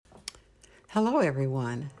Hello,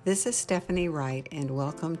 everyone. This is Stephanie Wright, and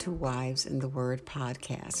welcome to Wives in the Word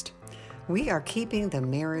podcast. We are keeping the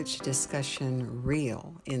marriage discussion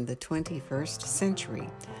real in the 21st century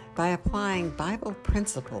by applying Bible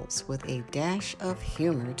principles with a dash of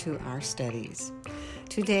humor to our studies.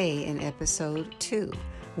 Today, in episode 2,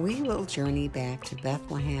 we will journey back to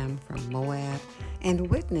Bethlehem from Moab and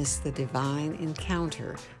witness the divine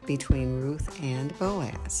encounter between Ruth and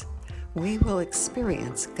Boaz. We will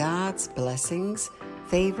experience God's blessings,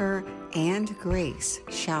 favor, and grace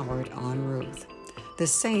showered on Ruth. The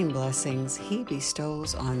same blessings He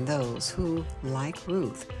bestows on those who, like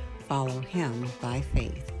Ruth, follow Him by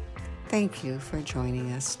faith. Thank you for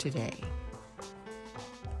joining us today.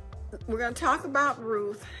 We're going to talk about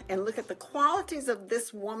Ruth and look at the qualities of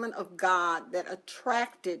this woman of God that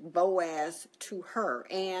attracted Boaz to her.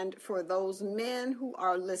 And for those men who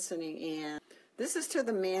are listening in, this is to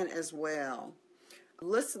the men as well.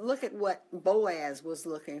 Let's look at what Boaz was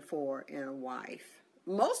looking for in a wife.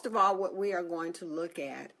 Most of all, what we are going to look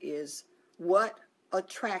at is what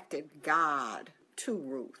attracted God to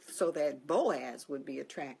Ruth so that Boaz would be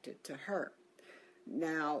attracted to her.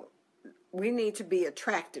 Now, we need to be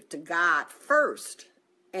attracted to God first,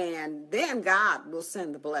 and then God will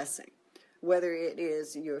send the blessing. Whether it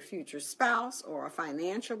is your future spouse or a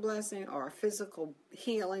financial blessing or a physical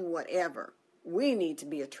healing, whatever. We need to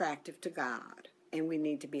be attractive to God, and we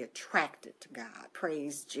need to be attracted to God.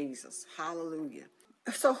 Praise Jesus. Hallelujah.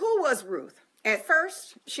 So who was Ruth? At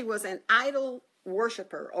first, she was an idol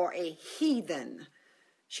worshiper or a heathen.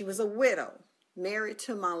 She was a widow, married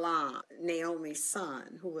to Mahlon, Naomi's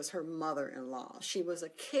son, who was her mother-in-law. She was a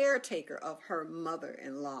caretaker of her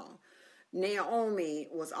mother-in-law. Naomi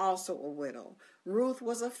was also a widow. Ruth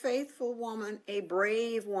was a faithful woman, a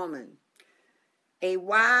brave woman, a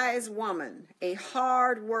wise woman, a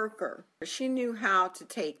hard worker. She knew how to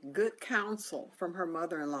take good counsel from her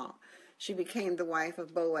mother-in-law. She became the wife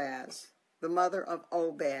of Boaz, the mother of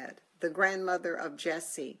Obed, the grandmother of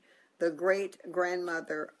Jesse, the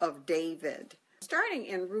great-grandmother of David. Starting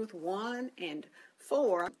in Ruth 1 and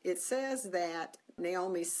 4, it says that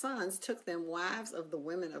Naomi's sons took them wives of the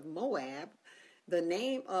women of Moab. The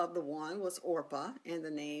name of the one was Orpah, and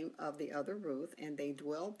the name of the other Ruth, and they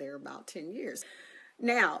dwelled there about 10 years.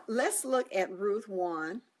 Now, let's look at Ruth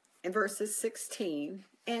 1 and verses 16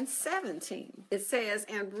 and 17. It says,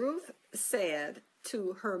 "And Ruth said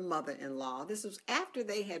to her mother-in-law," this was after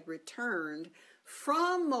they had returned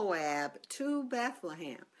from Moab to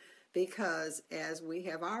Bethlehem, because as we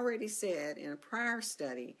have already said in a prior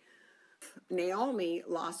study, Naomi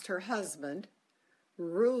lost her husband,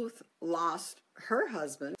 Ruth lost her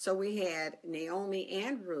husband, so we had Naomi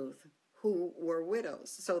and Ruth who were widows.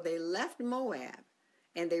 So they left Moab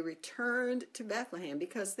and they returned to Bethlehem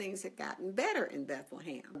because things had gotten better in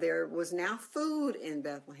Bethlehem. There was now food in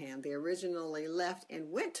Bethlehem. They originally left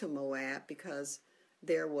and went to Moab because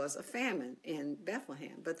there was a famine in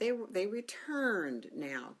Bethlehem. But they returned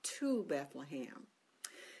now to Bethlehem.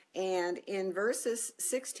 And in verses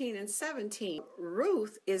 16 and 17,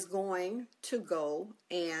 Ruth is going to go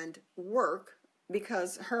and work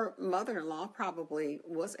because her mother-in-law probably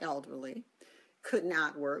was elderly, could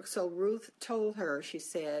not work. So Ruth told her, she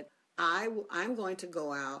said, I'm going to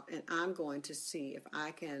go out and I'm going to see if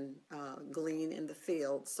I can glean in the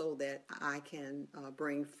field so that I can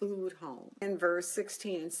bring food home. In verse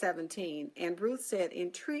 16 and 17, "And Ruth said,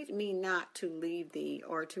 Entreat me not to leave thee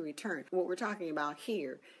or to return." What we're talking about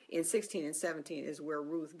here in 16 and 17 is where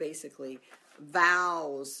Ruth basically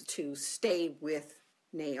vows to stay with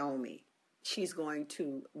Naomi. She's going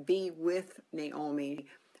to be with Naomi.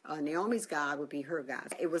 Naomi's God would be her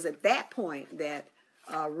God. It was at that point that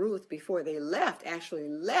Ruth, before they left, actually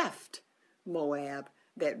left Moab,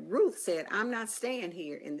 that Ruth said, "I'm not staying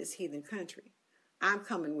here in this heathen country. I'm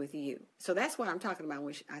coming with you." So that's what I'm talking about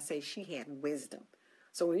when I say she had wisdom.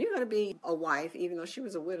 So when you're going to be a wife, even though she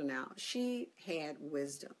was a widow now, she had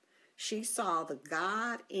wisdom. She saw the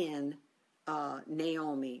God in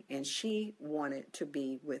Naomi, and she wanted to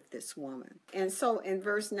be with this woman. And so in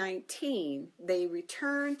verse 19, they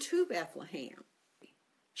returned to Bethlehem.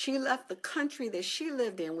 She left the country that she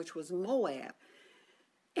lived in, which was Moab,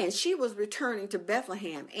 and she was returning to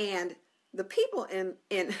Bethlehem. And the people in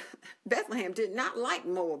Bethlehem did not like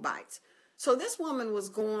Moabites. So this woman was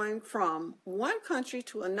going from one country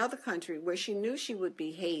to another country where she knew she would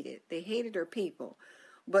be hated. They hated her people.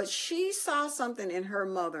 But she saw something in her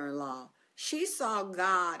mother-in-law. She saw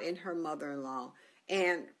God in her mother-in-law.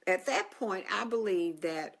 And at that point, I believe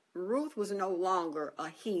that Ruth was no longer a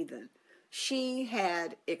heathen. She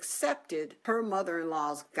had accepted her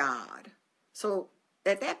mother-in-law's God. So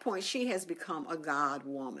at that point, she has become a God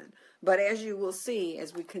woman. But as you will see,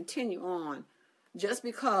 as we continue on, just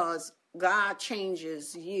because God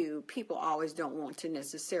changes you, people always don't want to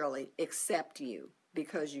necessarily accept you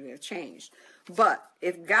because you have changed. But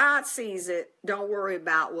if God sees it, don't worry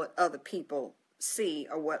about what other people see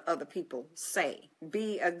or what other people say.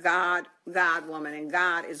 Be a God woman, and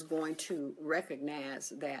God is going to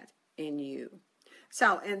recognize that in you.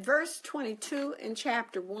 So in verse 22 in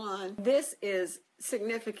chapter 1, this is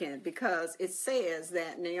significant because it says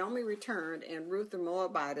that Naomi returned, and Ruth the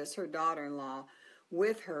Moabitess, her daughter-in-law,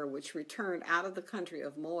 with her, which returned out of the country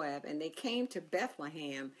of Moab, and they came to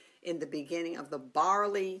Bethlehem in the beginning of the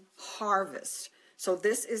barley harvest. So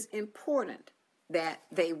this is important that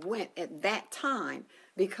they went at that time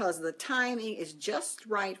because the timing is just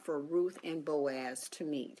right for Ruth and Boaz to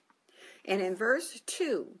meet. And in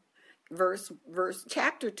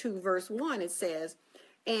chapter 2, verse 1, it says,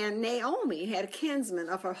 and Naomi had a kinsman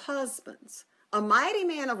of her husband's, a mighty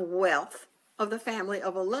man of wealth of the family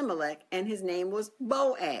of Elimelech, and his name was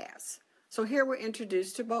Boaz. So here we're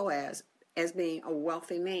introduced to Boaz as being a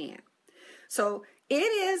wealthy man. So it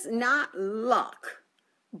is not luck,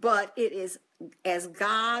 but it is as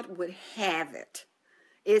God would have it.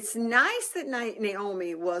 It's nice that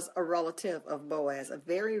Naomi was a relative of Boaz, a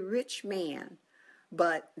very rich man,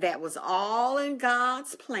 but that was all in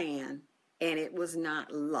God's plan, and it was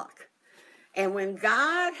not luck. And when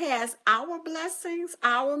God has our blessings,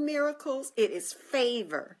 our miracles, it is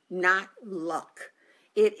favor, not luck.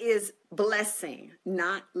 It is blessing,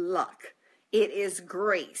 not luck. It is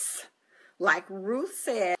grace. Like Ruth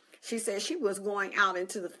said, she said she was going out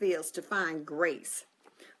into the fields to find grace.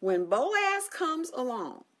 When Boaz comes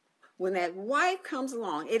along, when that wife comes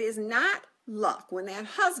along, it is not luck. When that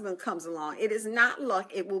husband comes along, it is not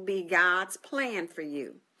luck. It will be God's plan for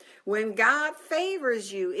you. When God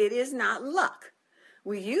favors you, it is not luck.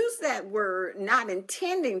 We use that word not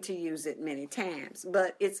intending to use it many times,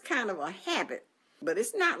 but it's kind of a habit. But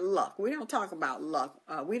it's not luck. We don't talk about luck.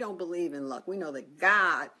 We don't believe in luck. We know that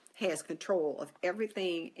God has control of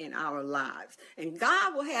everything in our lives. And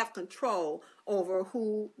God will have control over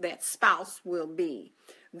who that spouse will be.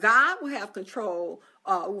 God will have control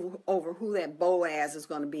over who that Boaz is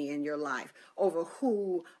going to be in your life, over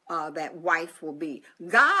who that wife will be.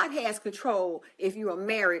 God has control, if you are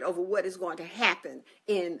married, over what is going to happen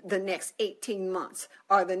in the next 18 months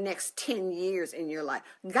or the next 10 years in your life.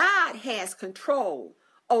 God has control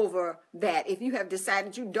over that. If you have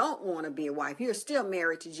decided you don't want to be a wife, you're still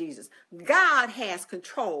married to Jesus. God has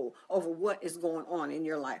control over what is going on in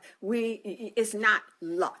your life. It's not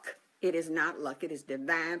luck. It is not luck. It is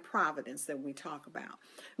divine providence that we talk about.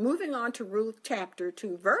 Moving on to Ruth chapter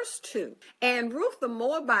 2, verse 2. And Ruth the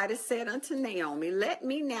Moabitess said unto Naomi, let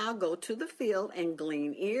me now go to the field and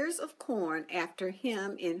glean ears of corn after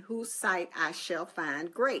him in whose sight I shall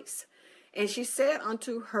find grace. And she said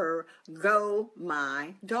unto her, go,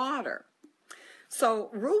 my daughter. So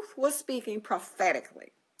Ruth was speaking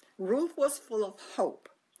prophetically. Ruth was full of hope.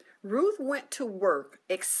 Ruth went to work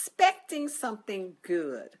expecting something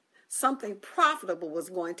good. Something profitable was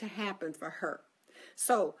going to happen for her.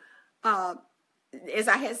 So, as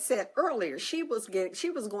I had said earlier, she was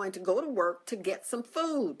going to go to work to get some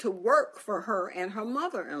food, to work for her and her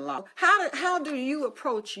mother-in-law. How do you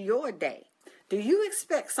approach your day? Do you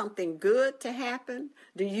expect something good to happen?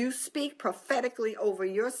 Do you speak prophetically over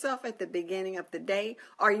yourself at the beginning of the day?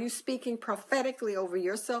 Are you speaking prophetically over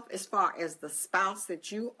yourself as far as the spouse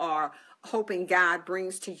that you are hoping God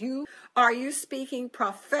brings to you? Are you speaking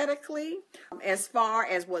prophetically as far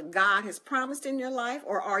as what God has promised in your life?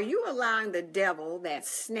 Or are you allowing the devil, that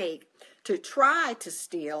snake, to try to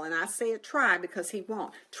steal, and I say try because he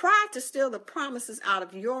won't, try to steal the promises out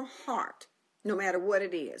of your heart, no matter what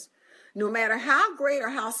it is? No matter how great or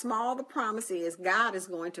how small the promise is, God is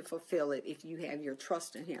going to fulfill it if you have your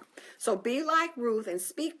trust in him. So be like Ruth and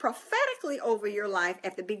speak prophetically over your life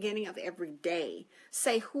at the beginning of every day.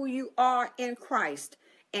 Say who you are in Christ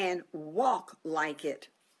and walk like it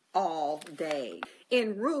all day.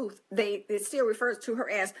 In Ruth, it still refers to her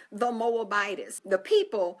as the Moabitess. The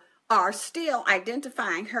people are still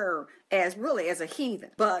identifying her as really as a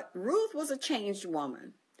heathen. But Ruth was a changed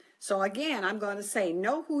woman. So again, I'm going to say,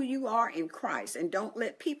 know who you are in Christ and don't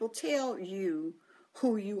let people tell you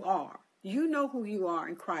who you are. You know who you are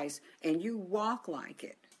in Christ and you walk like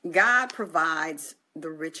it. God provides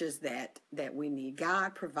the riches that we need.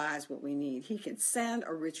 God provides what we need. He can send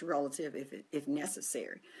a rich relative if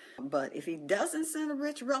necessary. But if he doesn't send a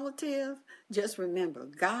rich relative, just remember,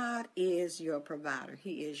 God is your provider.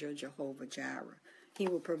 He is your Jehovah Jireh. He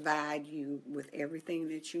will provide you with everything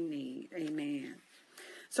that you need. Amen.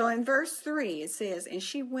 So in verse 3, it says, and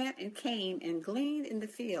she went and came and gleaned in the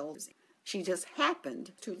fields. She just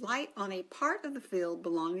happened to light on a part of the field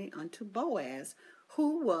belonging unto Boaz,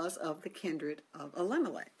 who was of the kindred of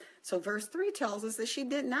Elimelech. So verse 3 tells us that she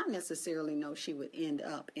did not necessarily know she would end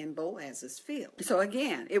up in Boaz's field. So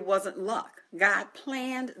again, it wasn't luck. God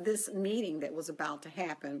planned this meeting that was about to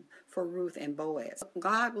happen for Ruth and Boaz.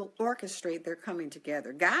 God will orchestrate their coming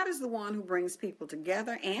together. God is the one who brings people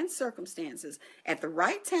together and circumstances at the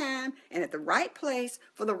right time and at the right place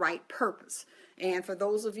for the right purpose. And for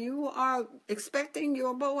those of you who are expecting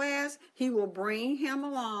your Boaz, he will bring him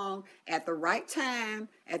along at the right time,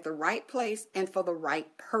 at the right place, and for the right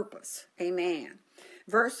purpose. Amen.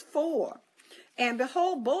 Verse 4. And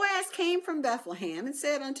behold, Boaz came from Bethlehem and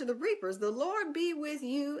said unto the reapers, the Lord be with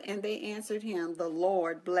you. And they answered him, the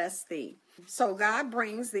Lord bless thee. So God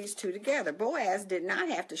brings these two together. Boaz did not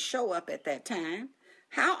have to show up at that time.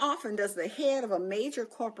 How often does the head of a major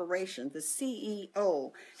corporation, the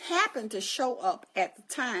CEO, happen to show up at the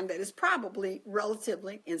time that is probably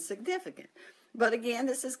relatively insignificant? But again,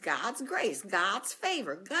 this is God's grace, God's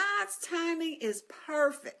favor. God's timing is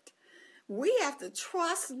perfect. We have to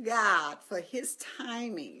trust God for his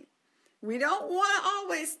timing. We don't want to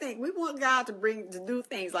always think. We want God to do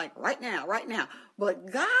things like right now.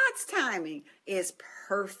 But God's timing is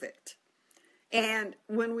perfect. And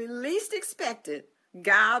when we least expect it,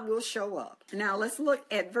 God will show up. Now let's look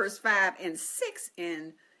at verse 5 and 6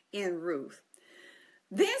 in Ruth.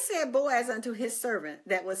 Then said Boaz unto his servant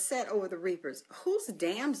that was set over the reapers, whose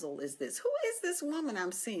damsel is this? Who is this woman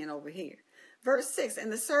I'm seeing over here? Verse 6,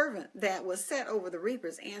 and the servant that was set over the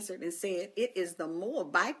reapers answered and said, it is the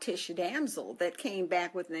Moabitish damsel that came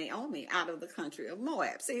back with Naomi out of the country of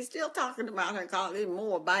Moab. See, he's still talking about her, calling it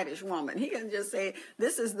Moabitish woman. He can just say,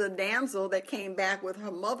 this is the damsel that came back with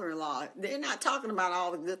her mother-in-law. They're not talking about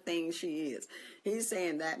all the good things she is. He's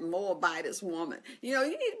saying that Moabitish woman. You know,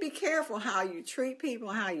 you need to be careful how you treat people,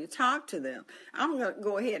 how you talk to them. I'm going to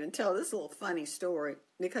go ahead and tell this little funny story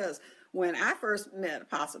because when I first met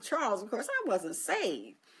Apostle Charles, of course, I wasn't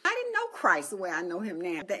saved. I didn't know Christ the way I know him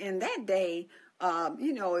now. In that day,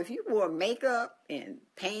 if you wore makeup and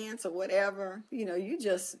pants or whatever, you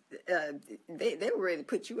just, they were ready to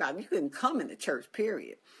put you out. You couldn't come into church,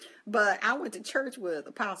 period. But I went to church with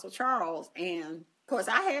Apostle Charles, and of course,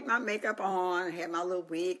 I had my makeup on, I had my little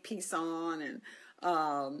wig piece on, and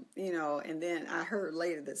and then I heard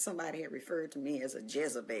later that somebody had referred to me as a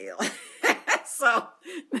Jezebel. So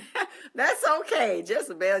that's okay.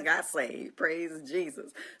 Jezebel got saved. Praise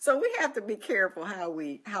Jesus. So we have to be careful how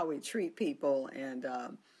we treat people and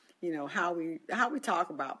how we talk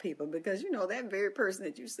about people, because that very person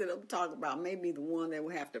that you sit up and talk about may be the one that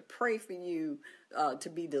will have to pray for you to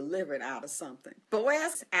be delivered out of something.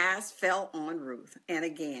 Boaz's eyes fell on Ruth, and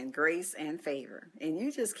again, grace and favor. And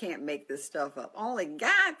you just can't make this stuff up. Only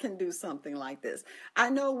God can do something like this. I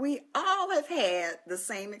know we all have had the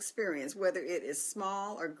same experience, whether it is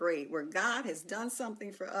small or great, where God has done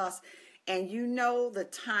something for us, and the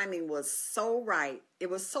timing was so right. It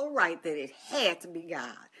was so right that it had to be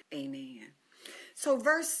God. Amen. So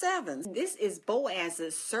verse 7, this is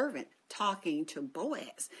Boaz's servant talking to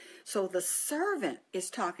Boaz. So the servant is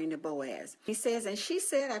talking to Boaz. He says, and she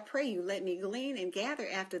said, I pray you, let me glean and gather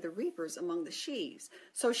after the reapers among the sheaves.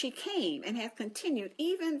 So she came and hath continued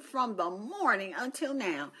even from the morning until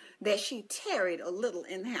now, that she tarried a little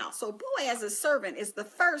in the house. So Boaz's servant is the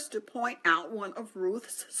first to point out one of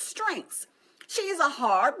Ruth's strengths. She's a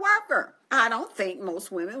hard worker. I don't think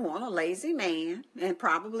most women want a lazy man, and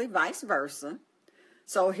probably vice versa.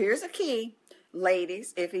 So here's a key.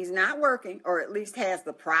 Ladies, if he's not working, or at least has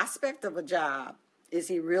the prospect of a job, is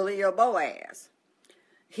he really your Boaz?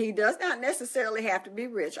 He does not necessarily have to be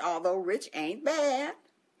rich, although rich ain't bad,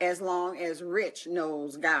 as long as rich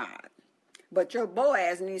knows God. But your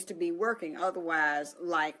Boaz needs to be working. Otherwise,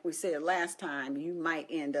 like we said last time, you might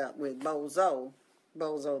end up with Bozo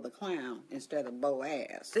the clown instead of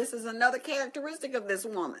Boaz. This is another characteristic of this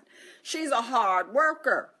woman. She's a hard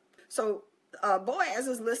worker. So Boaz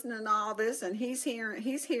is listening to all this, and he's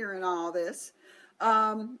hearing all this.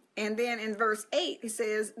 And then in verse 8, he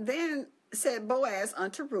says, then said Boaz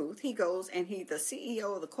unto Ruth, he goes and the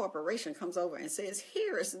CEO of the corporation comes over and says,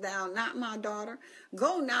 hearest thou not, my daughter?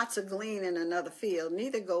 Go not to glean in another field,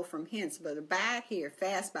 neither go from hence, but abide here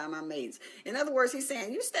fast by my maids. In other words, he's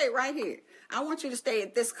saying, you stay right here. I want you to stay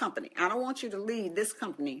at this company. I don't want you to leave this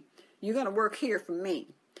company. You're going to work here for me.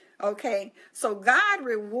 Okay, so God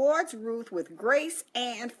rewards Ruth with grace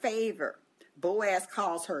and favor. Boaz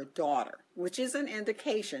calls her daughter, which is an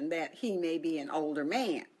indication that he may be an older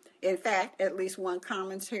man. In fact, at least one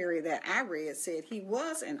commentary that I read said he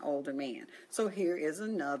was an older man. So here is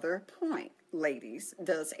another point. Ladies,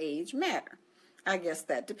 does age matter? I guess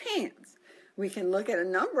that depends. We can look at a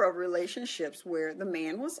number of relationships where the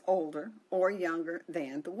man was older or younger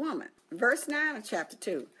than the woman. Verse 9 of chapter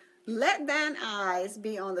 2. Let thine eyes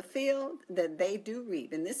be on the field that they do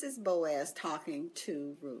reap. And this is Boaz talking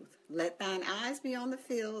to Ruth. Let thine eyes be on the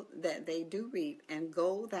field that they do reap, and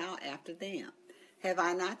go thou after them. Have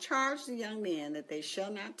I not charged the young men that they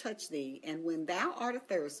shall not touch thee? And when thou art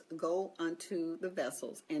athirst, go unto the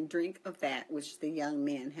vessels, and drink of that which the young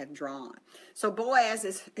men have drawn. So Boaz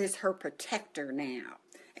is her protector now.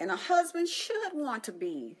 And a husband should want to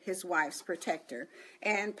be his wife's protector.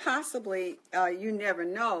 And possibly, you never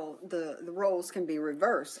know, the roles can be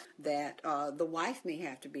reversed, that the wife may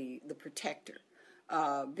have to be the protector.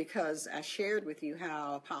 Because I shared with you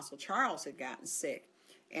how Apostle Charles had gotten sick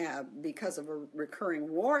because of a recurring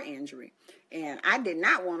war injury. And I did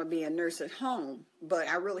not want to be a nurse at home, but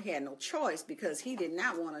I really had no choice because he did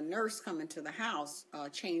not want a nurse coming to the house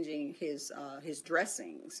changing his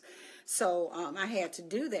dressings. So I had to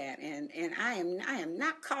do that, and I am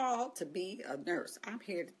not called to be a nurse. I'm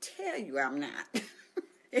here to tell you I'm not.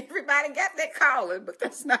 Everybody got that calling, but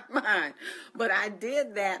that's not mine. But I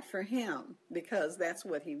did that for him because that's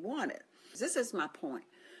what he wanted. This is my point.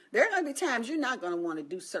 There are going to be times you're not going to want to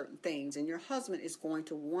do certain things, and your husband is going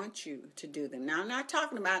to want you to do them. Now, I'm not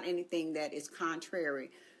talking about anything that is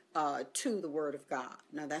contrary to the Word of God.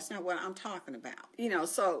 Now, that's not what I'm talking about.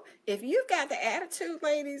 So if you've got the attitude,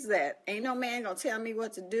 ladies, that ain't no man going to tell me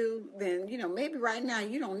what to do, then, maybe right now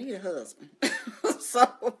you don't need a husband.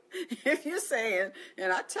 So if you're saying,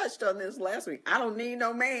 and I touched on this last week, I don't need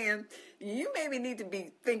no man, you maybe need to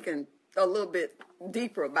be thinking a little bit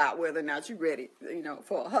deeper about whether or not you're ready,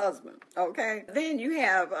 for a husband. Okay. Then you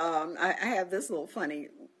have, I have this little funny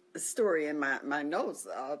story in my notes.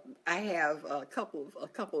 I have a couple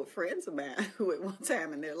of friends of mine who at one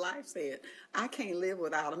time in their life said, I can't live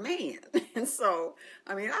without a man. And so,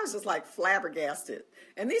 I was just like flabbergasted.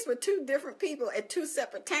 And these were two different people at two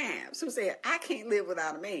separate times who said, I can't live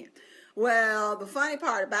without a man. Well, the funny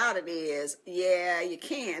part about it is, yeah, you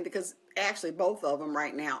can, because actually both of them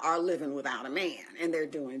right now are living without a man, and they're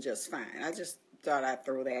doing just fine. I just thought I'd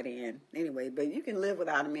throw that in. Anyway, but you can live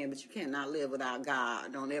without a man, but you cannot live without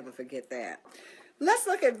God. Don't ever forget that. Let's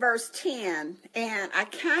look at verse 10, and I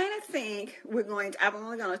kind of think I'm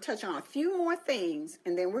only going to touch on a few more things,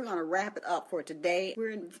 and then we're going to wrap it up for today. We're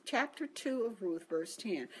in chapter 2 of Ruth, verse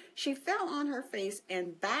 10. She fell on her face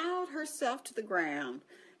and bowed herself to the ground,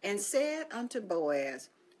 and said unto Boaz,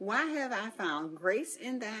 Why have I found grace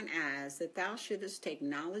in thine eyes, that thou shouldest take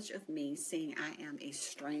knowledge of me, seeing I am a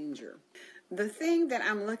stranger? The thing that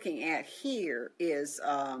I'm looking at here is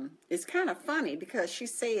it's kind of funny, because she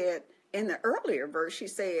said in the earlier verse, she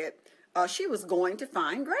said she was going to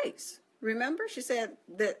find grace. Remember, she said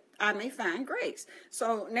that I may find grace.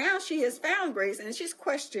 So now she has found grace, and she's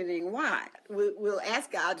questioning why. We'll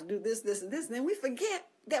ask God to do this, this, and this, and then we forget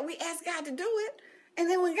that we asked God to do it. And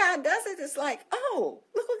then when God does it, it's like, oh,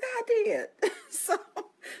 look what God did. So,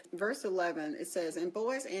 verse 11, it says, And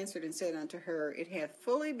Boaz answered and said unto her, It hath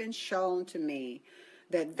fully been shown to me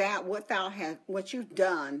that what you've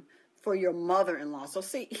done for your mother-in-law. So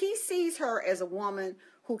see, he sees her as a woman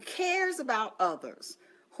who cares about others,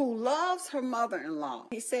 who loves her mother-in-law.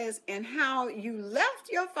 He says, and how you left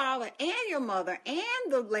your father and your mother and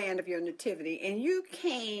the land of your nativity, and you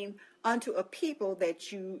came unto a people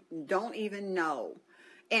that you don't even know.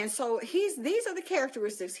 And so these are the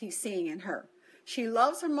characteristics he's seeing in her. She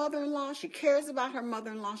loves her mother-in-law. She cares about her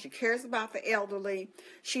mother-in-law. She cares about the elderly.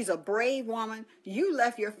 She's a brave woman. You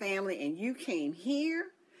left your family and you came here,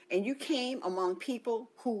 and you came among people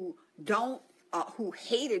who who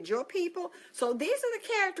hated your people. So these are the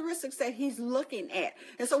characteristics that he's looking at.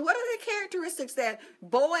 And so what are the characteristics that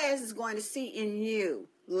Boaz is going to see in you,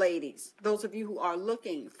 ladies? Those of you who are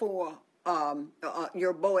looking for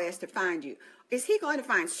your Boaz to find you. Is he going to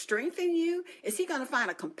find strength in you? Is he going to find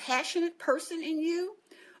a compassionate person in you?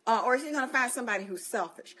 Or is he going to find somebody who's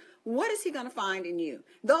selfish? What is he going to find in you?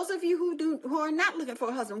 Those of you who are not looking for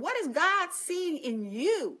a husband, what is God seeing in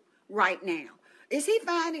you right now? Is he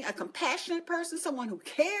finding a compassionate person, someone who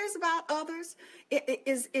cares about others?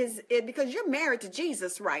 Because you're married to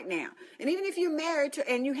Jesus right now. And even if you're married to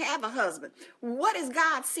and you have a husband, what is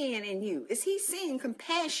God seeing in you? Is he seeing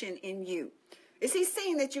compassion in you? Is he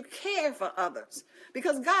seeing that you care for others?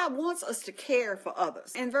 Because God wants us to care for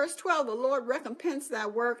others. In verse 12, the Lord recompense thy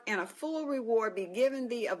work, and a full reward be given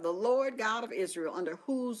thee of the Lord God of Israel, under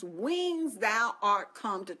whose wings thou art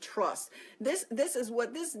come to trust. This is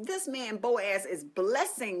what this man Boaz is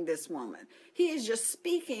blessing this woman. He is just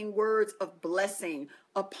speaking words of blessing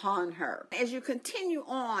upon her. As you continue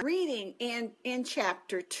on reading in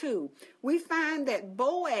chapter 2, we find that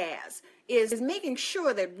Boaz is making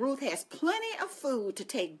sure that Ruth has plenty of food to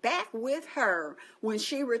take back with her when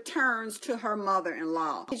she returns to her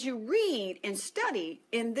mother-in-law. As you read and study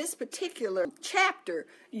in this particular chapter,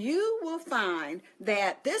 you will find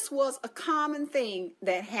that this was a common thing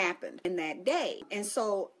that happened in that day. And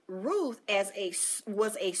so Ruth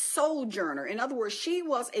was a sojourner. In other words, she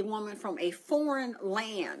was a woman from a foreign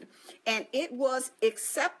land, and it was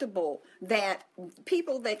acceptable that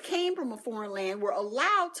people that came from a foreign land were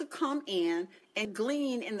allowed to come in and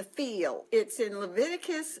glean in the field. It's in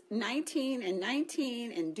Leviticus 19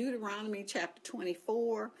 and Deuteronomy chapter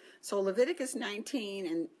 24. So Leviticus 19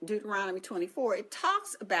 and Deuteronomy 24, it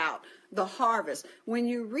talks about the harvest. When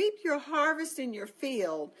you reap your harvest in your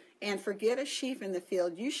field and forget a sheaf in the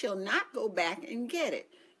field, you shall not go back and get it.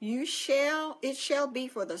 It shall be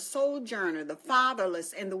for the sojourner, the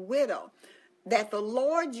fatherless, and the widow, that the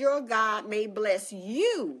Lord your God may bless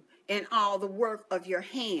you in all the work of your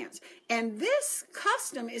hands. And this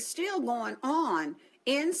custom is still going on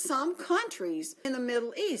in some countries in the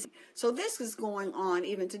Middle East. So this is going on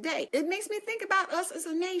even today. It makes me think about us as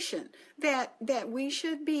a nation, that we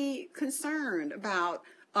should be concerned about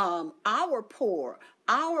our poor,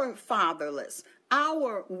 our fatherless,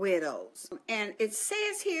 our widows. And it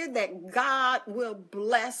says here that God will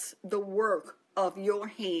bless the work of your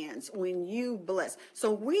hands when you bless.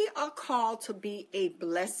 So we are called to be a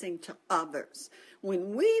blessing to others.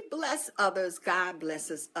 When we bless others, God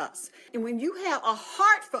blesses us. And when you have a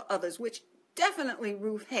heart for others, which definitely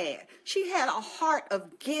Ruth had, she had a heart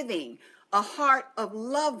of giving, a heart of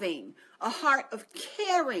loving, a heart of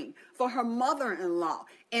caring for her mother-in-law,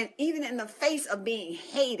 and even in the face of being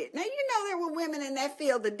hated. Now, you know there were women in that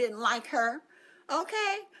field that didn't like her,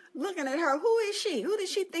 okay? Looking at her, who is she? Who does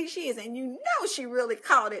she think she is? And you know she really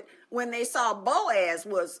caught it when they saw Boaz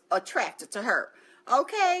was attracted to her,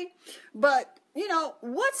 okay? But, you know,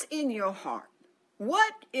 what's in your heart?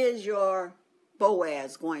 What is your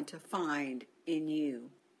Boaz going to find in you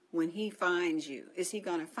when he finds you? Is he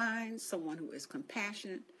going to find someone who is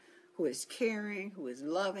compassionate, who is caring, who is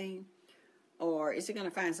loving? Or is he going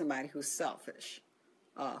to find somebody who's selfish,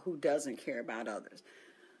 who doesn't care about others?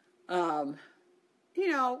 You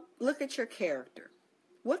know, look at your character.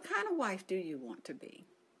 What kind of wife do you want to be?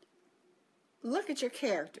 Look at your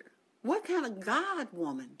character. What kind of God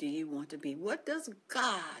woman do you want to be? What does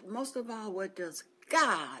God, most of all, what does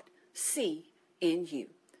God see in you?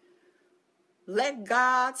 Let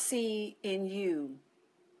God see in you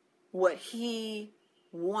what he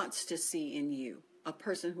wants to see in you. A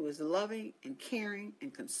person who is loving and caring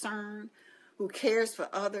and concerned, who cares for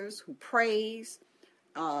others, who prays.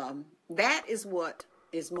 That is what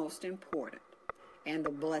is most important, and the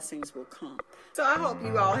blessings will come. So I hope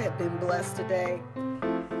you all have been blessed today.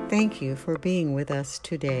 Thank you for being with us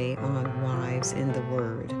today on Wives in the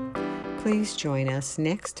Word. Please join us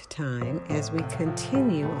next time as we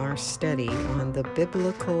continue our study on the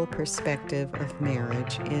biblical perspective of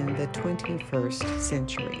marriage in the 21st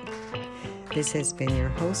century. This has been your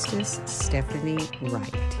hostess, Stephanie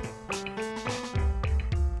Wright.